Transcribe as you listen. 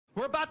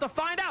We're about to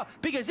find out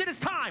because it is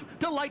time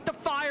to light the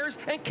fires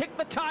and kick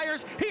the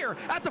tires here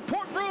at the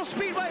Port Royal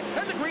Speedway,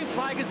 and the green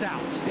flag is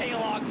out.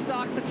 Baylog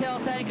stalks the tail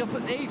tank of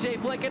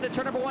AJ Flick into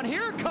turn number one.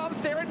 Here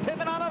comes Darren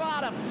Pittman on the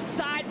bottom.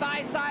 Side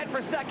by side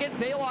for second.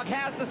 Baylog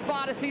has the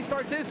spot as he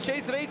starts his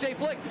chase of AJ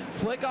Flick.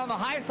 Flick on the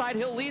high side.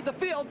 He'll lead the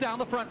field down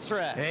the front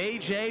stretch.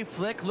 AJ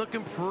Flick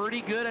looking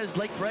pretty good, as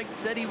Lake Greg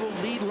said he will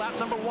lead lap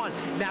number one.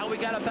 Now we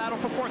got a battle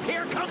for fourth.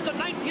 Here comes the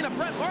 19 of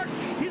Brent Marks.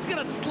 He's going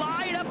to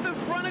slide up in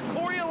front of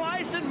Corey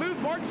Elias and move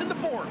Marks in the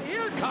fourth.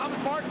 Here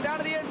comes Marks down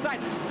to the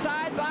inside.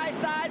 Side by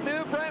side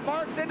move. Brent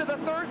Marks into the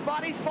third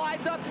spot. He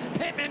slides up.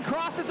 Pittman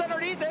crosses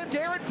underneath him.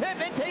 Darren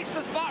Pittman takes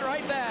the spot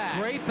right back.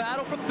 Great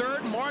battle for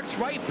third. Marks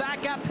right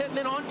back at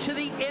Pittman onto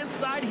the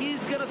inside.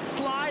 He's going to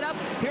slide up.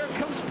 Here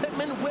comes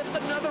Pittman with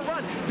another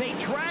run. They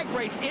drag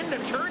race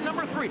into turn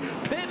number three.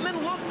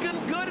 Pittman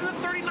looking good in the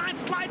 39.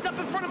 Slides up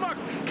in front of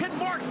Marks. Can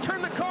Marks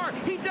turn the car?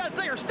 He does.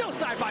 They are still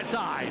side by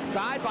side.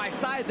 Side by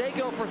side they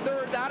go for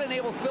third. That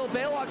enables Bill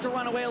Baylog to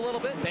run away a little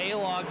bit.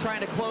 Baylog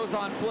trying to close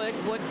on Flick.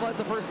 Flick's led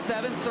the first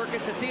 7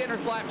 circuits as he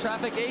enters lap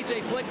traffic.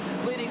 AJ Flick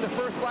leading the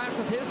first laps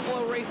of his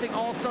Flow Racing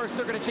All-Star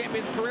Circuit of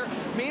Champions career.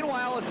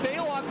 Meanwhile, as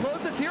Baylog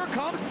closes, here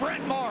comes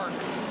Brent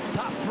Marks.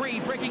 Top 3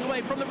 breaking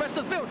away from the rest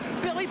of the field.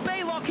 Billy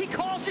Baylog, he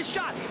calls his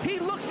shot. He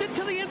looks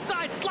into the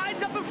inside,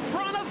 slides up in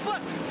front of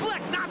Flick.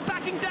 Flick not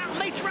backing down.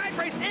 They drag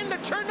race into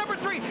turn number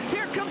 3.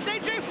 Here comes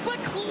AJ Flick,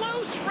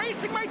 close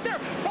racing right there.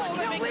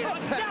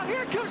 Now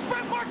here comes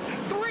Brent Marks,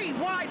 3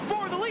 wide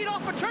for the lead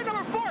off of turn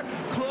number 4.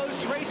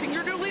 Close racing.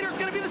 Your new leader is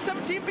going to be the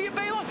 17B of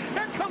Baylog.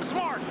 Here comes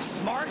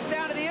Marks. Marks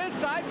down to the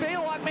inside.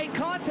 Baylog made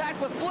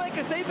contact with Flick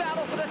as they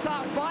battle for the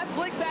top spot.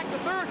 Flick back to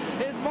third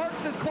as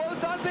Marks is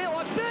closed on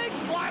Baylog. Big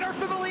slider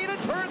for the lead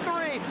in turn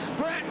 3.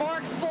 Brent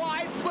Marks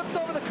slides, slips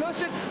over the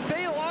cushion.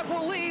 Baylog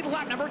will lead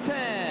lap number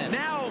 10.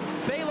 Now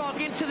Baylog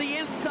into the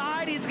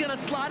inside. He's going to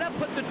slide up,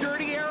 put the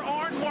dirty air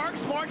on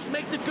Marks. Marks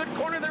makes a good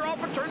corner there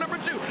off of turn number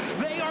 2.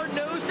 They are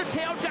nose to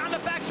tail down the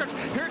backstretch.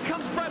 Here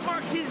comes Brent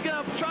Marks. He's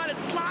going to try to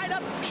slide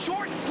up.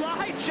 Short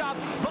slide job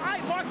by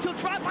Marks. He'll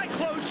drive by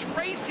close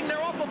racing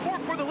there off of 4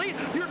 for the lead.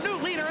 Your new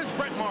leader is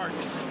Brent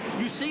Marks.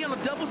 You see on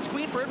a double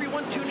screen for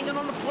everyone tuning in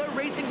on the Flow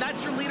Racing,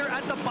 that's your leader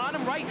at the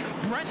bottom right,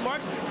 Brent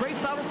Marks. Great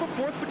battle for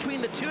fourth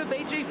between the 2 of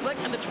AJ Flick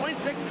and the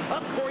 26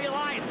 of Corey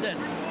Eliason.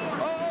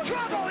 Oh,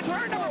 trouble in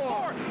turn number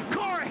 4.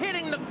 Car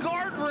hitting the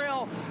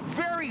guardrail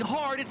very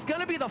hard. It's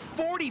going to be the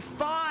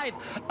 45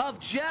 of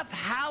Jeff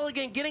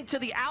Halligan getting to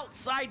the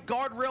outside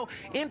guardrail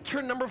in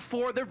turn number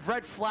 4. The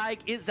red flag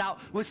is out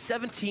with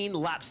 17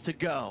 laps to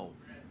go.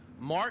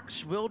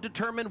 Marks will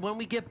determine when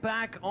we get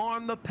back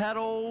on the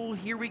pedal.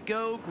 Here we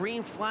go.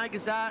 Green flag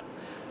is out.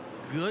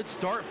 Good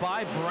start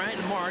by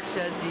Brent Marks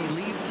as he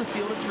leaves the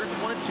field in turns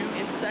 1 and 2.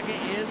 In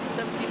second is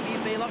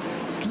 17B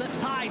Baylog.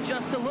 Slips high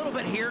just a little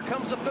bit. Here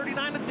comes the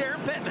 39 of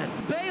Darren Pittman.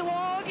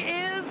 Baylog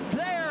is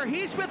there.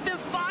 He's within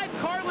 5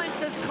 car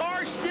lengths as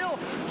Carr still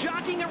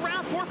jockeying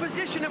around for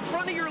position in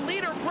front of your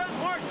leader, Brent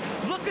Marks.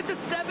 Look at the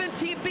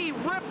 17B.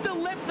 Rip the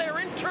lip there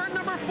in turn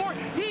number 4.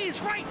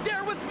 He's right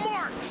there with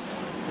Marks.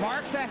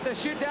 Marks has to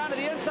shoot down to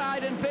the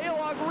inside, and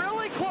Baylog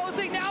really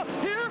closing now.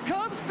 Here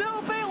comes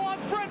Bill Baylog.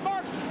 Brent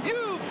Marks,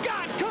 you've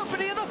got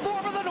company in the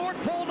form of the North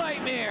Pole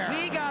Nightmare.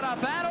 We got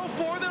a battle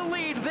for the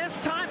lead. This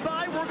time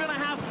by, we're going to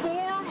have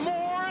 4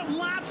 more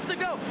laps to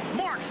go.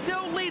 Marks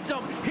still leads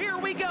them. Here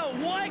we go.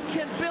 What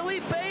can Billy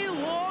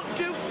Baylog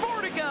do?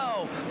 4 to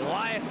go.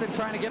 Eliason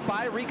trying to get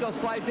by. Rico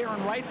slides Aaron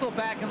Reitzel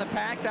back in the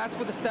pack. That's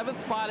for the 7th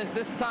spot, is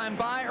this time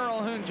by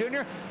Earl Hoon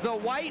Jr. The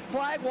white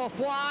flag will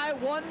fly.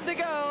 1 to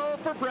go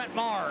for Brent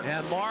Marks.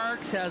 And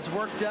Marks has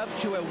worked up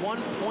to a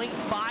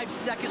 1.5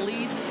 second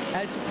lead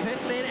as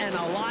Pittman and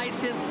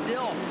Eliason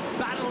still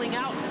battling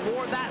out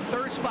for that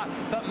 3rd spot.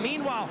 But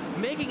meanwhile,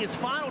 making his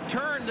final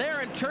turn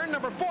there in turn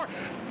number 4.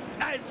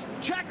 As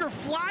checker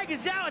flag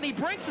is out and he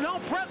brings it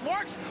home, Brent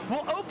Marks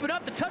will open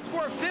up the touch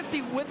score of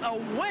 50 with a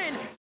win.